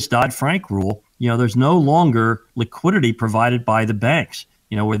under this Dodd-Frank rule, there's no longer liquidity provided by the banks,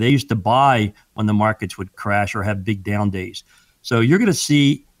 where they used to buy when the markets would crash or have big down days. So you're going to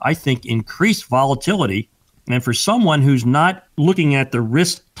see, I think, increased volatility. And for someone who's not looking at the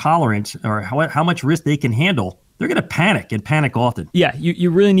risk tolerance or how much risk they can handle, they're going to panic and panic often. Yeah,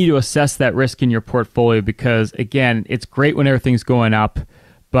 you really need to assess that risk in your portfolio because, again, it's great when everything's going up,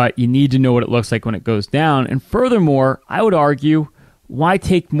 but you need to know what it looks like when it goes down. And furthermore, I would argue, why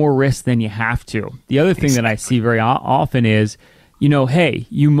take more risk than you have to? The other thing that I see very often is, hey,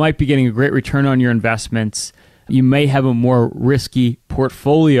 you might be getting a great return on your investments, You may have a more risky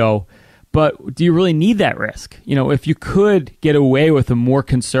portfolio, but do you really need that risk? If you could get away with a more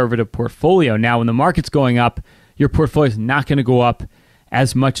conservative portfolio, now when the market's going up, your portfolio is not going to go up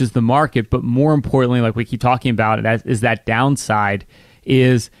as much as the market, but more importantly, like we keep talking about, is that downside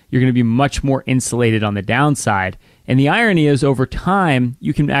is you're going to be much more insulated on the downside. And the irony is over time,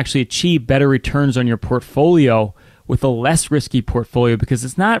 you can actually achieve better returns on your portfolio with a less risky portfolio because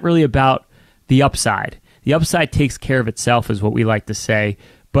it's not really about the upside. The upside takes care of itself is what we like to say,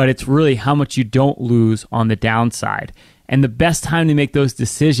 but it's really how much you don't lose on the downside. And the best time to make those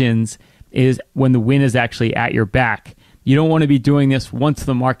decisions is when the wind is actually at your back. You don't want to be doing this once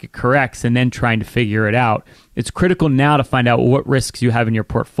the market corrects and then trying to figure it out. It's critical now to find out what risks you have in your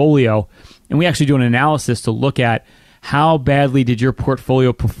portfolio. And we actually do an analysis to look at how badly did your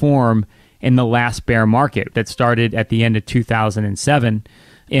portfolio perform in the last bear market that started at the end of 2007.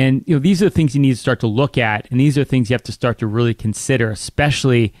 And these are the things you need to start to look at, and these are things you have to start to really consider,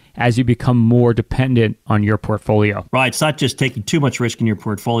 especially as you become more dependent on your portfolio. Right. It's not just taking too much risk in your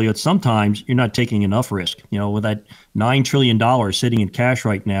portfolio. It's sometimes you're not taking enough risk. With that $9 trillion sitting in cash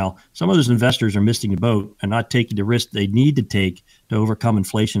right now, some of those investors are missing the boat and not taking the risk they need to take to overcome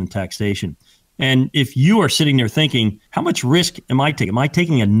inflation and taxation. And if you are sitting there thinking, how much risk am I taking? Am I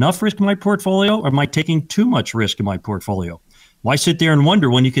taking enough risk in my portfolio, or am I taking too much risk in my portfolio? Why sit there and wonder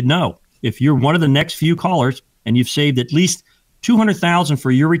when you could know? If you're one of the next few callers and you've saved at least $200,000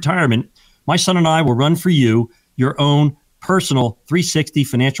 for your retirement, my son and I will run for you your own personal 360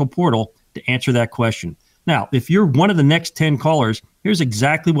 financial portal to answer that question. Now, if you're one of the next 10 callers, here's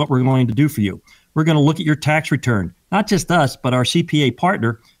exactly what we're going to do for you. We're going to look at your tax return, not just us, but our CPA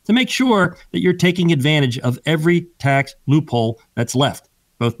partner, to make sure that you're taking advantage of every tax loophole that's left,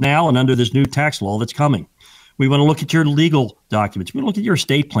 both now and under this new tax law that's coming. We want to look at your legal documents. We want to look at your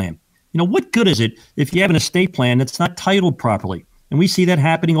estate plan. What good is it if you have an estate plan that's not titled properly? And we see that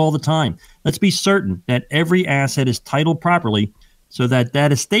happening all the time. Let's be certain that every asset is titled properly so that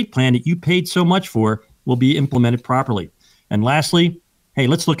that estate plan that you paid so much for will be implemented properly. And lastly, hey,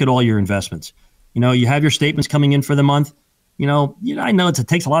 let's look at all your investments. You have your statements coming in for the month. I know it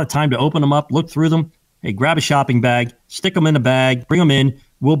takes a lot of time to open them up, look through them. Hey, grab a shopping bag, stick them in a bag, bring them in.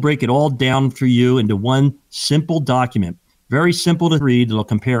 We'll break it all down for you into one simple document. Very simple to read. It'll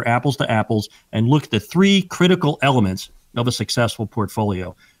compare apples to apples and look at the three critical elements of a successful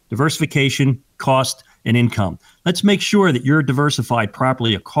portfolio: diversification, cost, and income. Let's make sure that you're diversified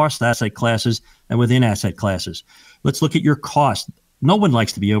properly across asset classes and within asset classes. Let's look at your cost. No one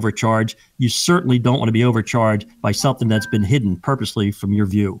likes to be overcharged. You certainly don't want to be overcharged by something that's been hidden purposely from your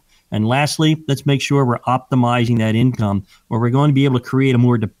view. And lastly, let's make sure we're optimizing that income, or we're going to be able to create a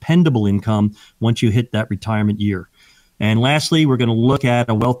more dependable income once you hit that retirement year. And lastly, we're going to look at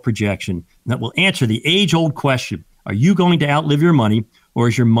a wealth projection that will answer the age-old question: are you going to outlive your money, or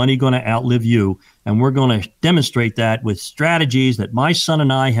is your money going to outlive you? And we're going to demonstrate that with strategies that my son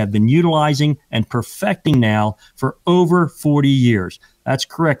and I have been utilizing and perfecting now for over 40 years. That's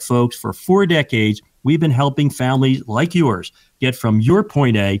correct, folks. For 4 decades, we've been helping families like yours get from your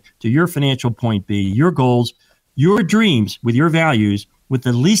point A to your financial point B, your goals, your dreams with your values, with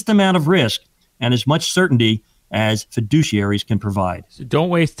the least amount of risk and as much certainty as fiduciaries can provide. So don't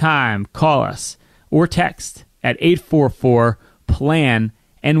waste time. Call us or text at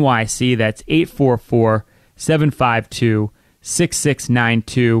 844-PLAN-NYC. That's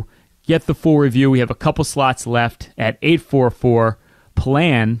 844-752-6692. Get the full review. We have a couple slots left at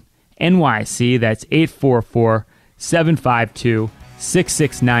 844-PLAN-NYC. That's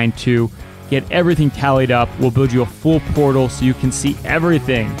 844-752-6692. Get everything tallied up. We'll build you a full portal so you can see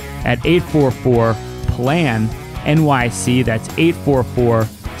everything at 844-PLAN-NYC. That's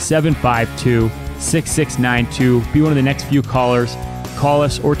 844-752-6692. Be one of the next few callers. Call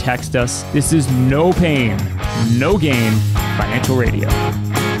us or text us. This is No Pain, No Gain Financial Radio.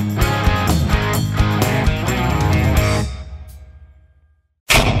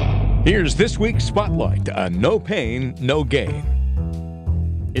 Here's this week's Spotlight on No Pain, No Gain.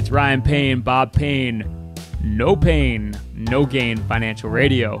 It's Ryan Payne, Bob Payne, No Pain, No Gain Financial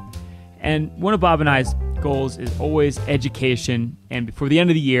Radio. And one of Bob and I's goals is always education. And before the end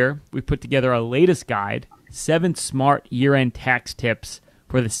of the year, we put together our latest guide, 7 smart year-end tax tips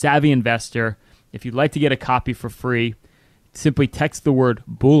for the savvy investor. If you'd like to get a copy for free, simply text the word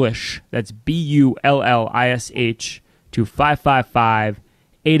bullish, that's BULLISH, to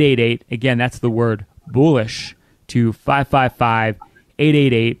 555-888. Again, that's the word bullish, to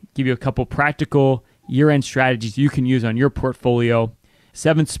 555-888. Give you a couple practical year-end strategies you can use on your portfolio.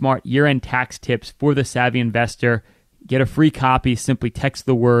 7 smart year-end tax tips for the savvy investor. Get a free copy. Simply text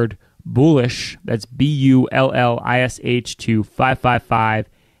the word bullish. That's BULLISH to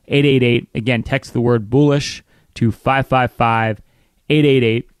 555-888. Again, text the word bullish to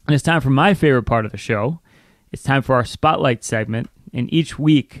 555-888. And it's time for my favorite part of the show. It's time for our Spotlight segment. And each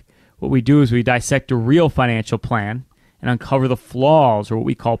week, what we do is we dissect a real financial plan and uncover the flaws, or what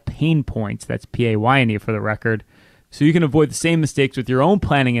we call pain points. That's P-A-Y-N-E for the record. So you can avoid the same mistakes with your own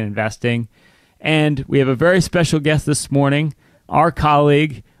planning and investing. And we have a very special guest this morning, our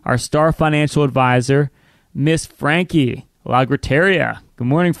colleague, our star financial advisor, Miss Frankie Lagrateria. Good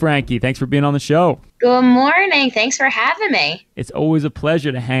morning, Frankie. Thanks for being on the show. Good morning. Thanks for having me. It's always a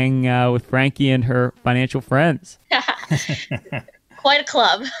pleasure to hang with Frankie and her financial friends. Quite a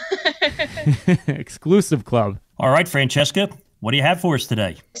club. Exclusive club. All right, Francesca, what do you have for us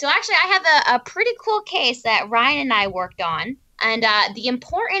today? So actually, I have a pretty cool case that Ryan and I worked on. And the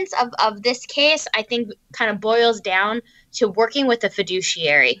importance of this case, I think, kind of boils down to working with a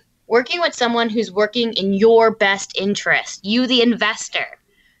fiduciary, working with someone who's working in your best interest, you, the investor.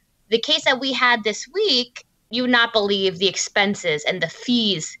 The case that we had this week, you would not believe the expenses and the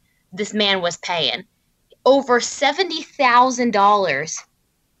fees this man was paying. Over $70,000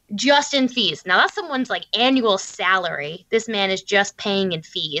 just in fees. Now, that's someone's like annual salary. This man is just paying in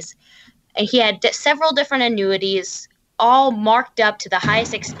fees. And he had several different annuities, all marked up to the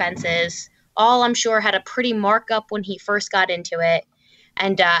highest expenses. All, I'm sure, had a pretty markup when he first got into it,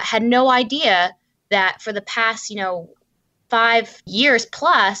 and had no idea that for the past, 5 years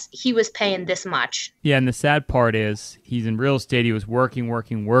plus, he was paying this much. Yeah, and the sad part is he's in real estate. He was working,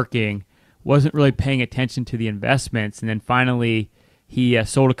 wasn't really paying attention to the investments, and then finally he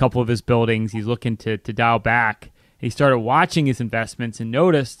sold a couple of his buildings. He's looking to dial back. And he started watching his investments and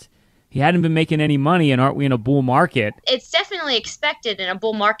noticed he hadn't been making any money, and aren't we in a bull market? It's definitely expected in a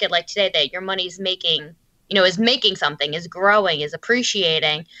bull market like today that your money's making, is making something, is growing, is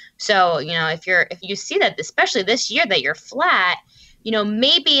appreciating. So, if you see that, especially this year, that you're flat,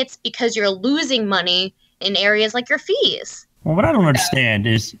 maybe it's because you're losing money in areas like your fees. Well, what I don't understand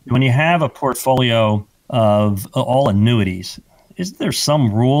is when you have a portfolio of all annuities, isn't there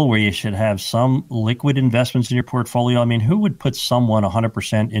some rule where you should have some liquid investments in your portfolio? I mean, who would put someone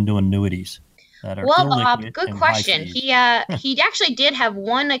 100% into annuities that are Well, Bob, good question. He actually did have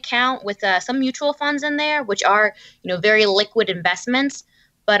one account with some mutual funds in there, which are, very liquid investments.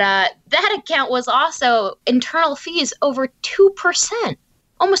 But that account was also internal fees over 2%,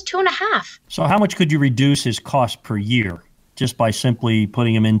 almost 2.5%. So how much could you reduce his cost per year just by simply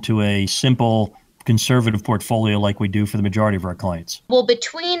putting him into a simple conservative portfolio like we do for the majority of our clients? Well,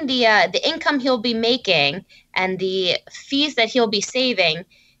 between the income he'll be making and the fees that he'll be saving,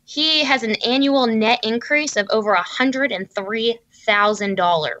 he has an annual net increase of over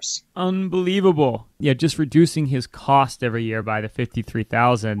 $103,000. Unbelievable. Yeah, just reducing his cost every year by the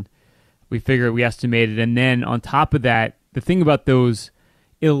 $53,000, we estimated. And then on top of that, the thing about those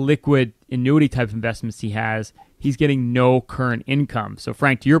illiquid annuity type investments he has, he's getting no current income. So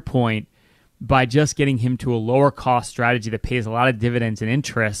Frank, to your point, by just getting him to a lower cost strategy that pays a lot of dividends and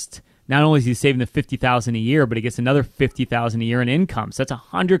interest, not only is he saving the $50,000 a year, but he gets another $50,000 a year in income. So that's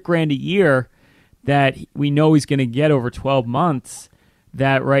 $100,000 a year that we know he's going to get over 12 months.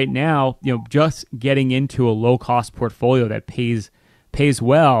 That right now, just getting into a low cost portfolio that pays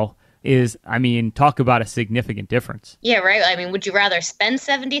well is, talk about a significant difference. Yeah, right. Would you rather spend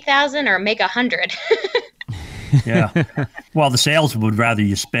 $70,000 or make $100,000? Yeah. Well, the sales would rather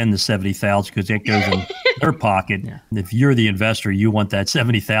you spend the $70,000 because that goes in their pocket. Yeah. If you're the investor, you want that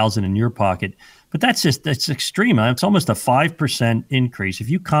 $70,000 in your pocket. But that's extreme. It's almost a 5% increase. If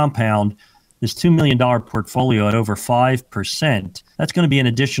you compound this $2 million portfolio at over 5%, that's going to be an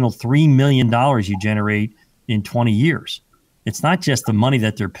additional $3 million you generate in 20 years. It's not just the money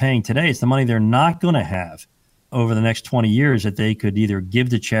that they're paying today. It's the money they're not going to have over the next 20 years that they could either give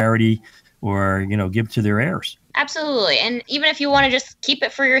to charity or, give to their heirs. Absolutely. And even if you want to just keep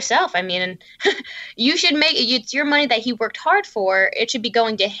it for yourself, you should it's your money that he worked hard for. It should be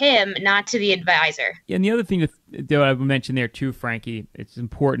going to him, not to the advisor. And the other thing that I would mention there too, Frankie, it's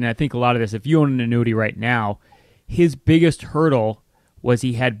important. I think a lot of this, if you own an annuity right now, his biggest hurdle was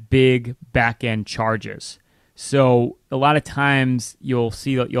he had big back-end charges. So a lot of times you'll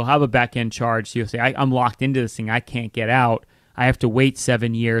have a back-end charge. So you'll say, I'm locked into this thing. I can't get out. I have to wait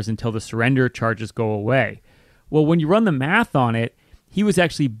 7 years until the surrender charges go away. Well, when you run the math on it, he was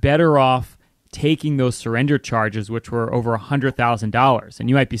actually better off taking those surrender charges, which were over $100,000. And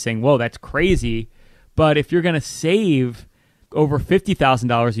you might be saying, whoa, that's crazy. But if you're going to save over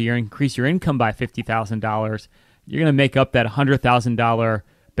 $50,000 a year, increase your income by $50,000, you're going to make up that $100,000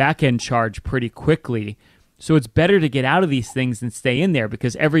 back-end charge pretty quickly. So it's better to get out of these things than stay in there,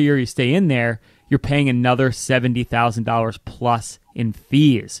 because every year you stay in there, you're paying another $70,000 plus in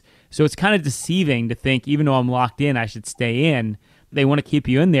fees. So it's kind of deceiving to think, even though I'm locked in, I should stay in. They want to keep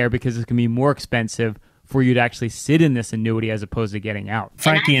you in there because it's going to be more expensive for you to actually sit in this annuity as opposed to getting out.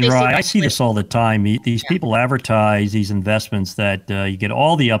 Frankie and Rye, I see this all the time. These people advertise these investments that you get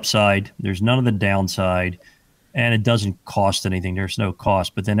all the upside, there's none of the downside, and it doesn't cost anything. There's no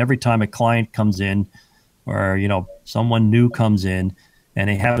cost. But then every time a client comes in or someone new comes in and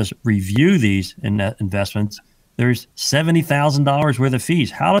they have us review these investments, there's $70,000 worth of fees.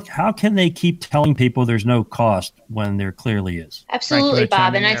 How can they keep telling people there's no cost when there clearly is? Absolutely,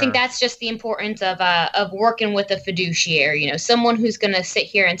 Bob. And I think that's just the importance of working with a fiduciary. Someone who's going to sit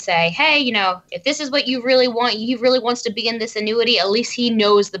here and say, hey, if this is what you really want, he really wants to be in this annuity, at least he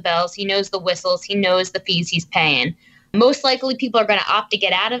knows the bells, he knows the whistles, he knows the fees he's paying. Most likely people are going to opt to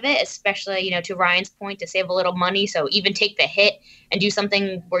get out of it, especially, to Ryan's point, to save a little money. So even take the hit and do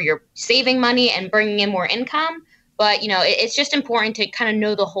something where you're saving money and bringing in more income. But, it's just important to kind of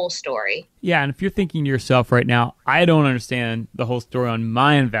know the whole story. Yeah, and if you're thinking to yourself right now, I don't understand the whole story on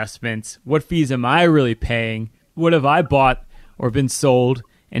my investments. What fees am I really paying? What have I bought or been sold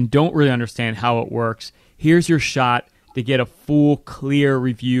and don't really understand how it works? Here's your shot to get a full, clear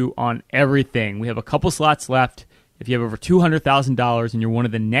review on everything. We have a couple slots left. If you have over $200,000 and you're one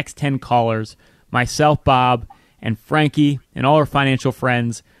of the next 10 callers, myself, Bob, and Frankie, and all our financial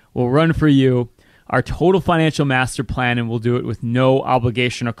friends will run for you our total financial master plan, and we'll do it with no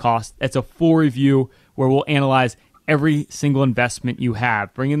obligation or cost. It's a full review where we'll analyze every single investment you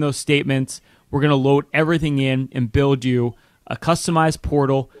have. Bring in those statements. We're going to load everything in and build you a customized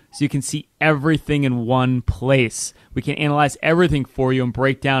portal so you can see everything in one place. We can analyze everything for you and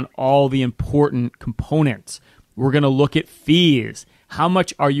break down all the important components. We're going to look at fees. How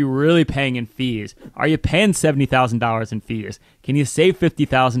much are you really paying in fees? Are you paying $70,000 in fees? Can you save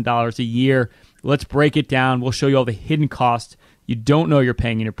 $50,000 a year? Let's break it down. We'll show you all the hidden costs you don't know you're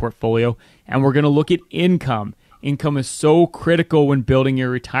paying in your portfolio. And we're going to look at income. Income is so critical when building your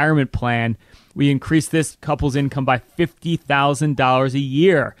retirement plan. We increase this couple's income by $50,000 a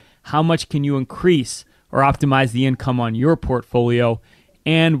year. How much can you increase or optimize the income on your portfolio?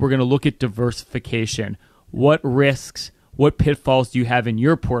 And we're going to look at diversification. What risks, what pitfalls do you have in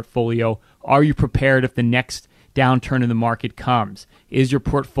your portfolio? Are you prepared if the next downturn in the market comes? Is your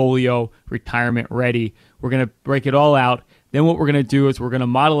portfolio retirement ready? We're going to break it all out. Then what we're going to do is we're going to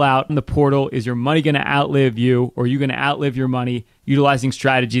model out in the portal, is your money going to outlive you, or are you going to outlive your money, utilizing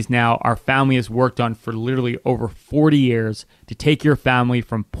strategies now our family has worked on for literally over 40 years to take your family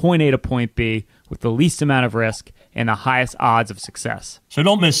from point A to point B with the least amount of risk and the highest odds of success. So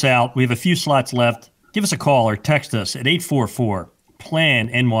don't miss out. We have a few slots left. Give us a call or text us at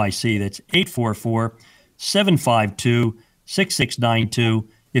 844-PLAN-NYC. That's 844-752-6692.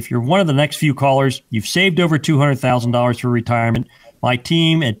 If you're one of the next few callers, you've saved over $200,000 for retirement, my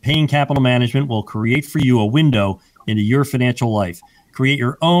team at Payne Capital Management will create for you a window into your financial life. Create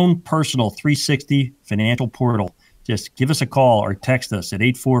your own personal 360 financial portal. Just give us a call or text us at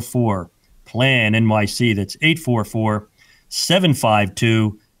 844-PLAN-NYC. That's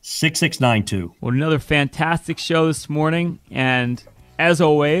 844-752-6692. Well, another fantastic show this morning. And as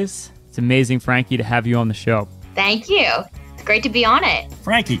always, it's amazing, Frankie, to have you on the show. Thank you. It's great to be on it.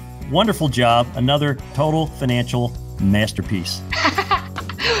 Frankie, wonderful job. Another total financial masterpiece.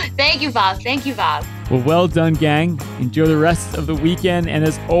 Thank you, Bob. Thank you, Bob. Well done, gang. Enjoy the rest of the weekend. And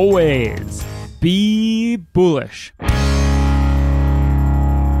as always, be bullish.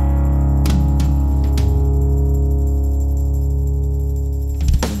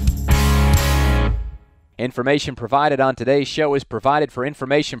 Information provided on today's show is provided for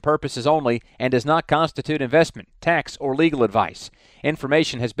information purposes only and does not constitute investment, tax, or legal advice.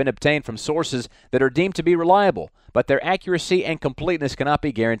 Information has been obtained from sources that are deemed to be reliable, but their accuracy and completeness cannot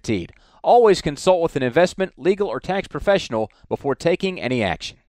be guaranteed. Always consult with an investment, legal, or tax professional before taking any action.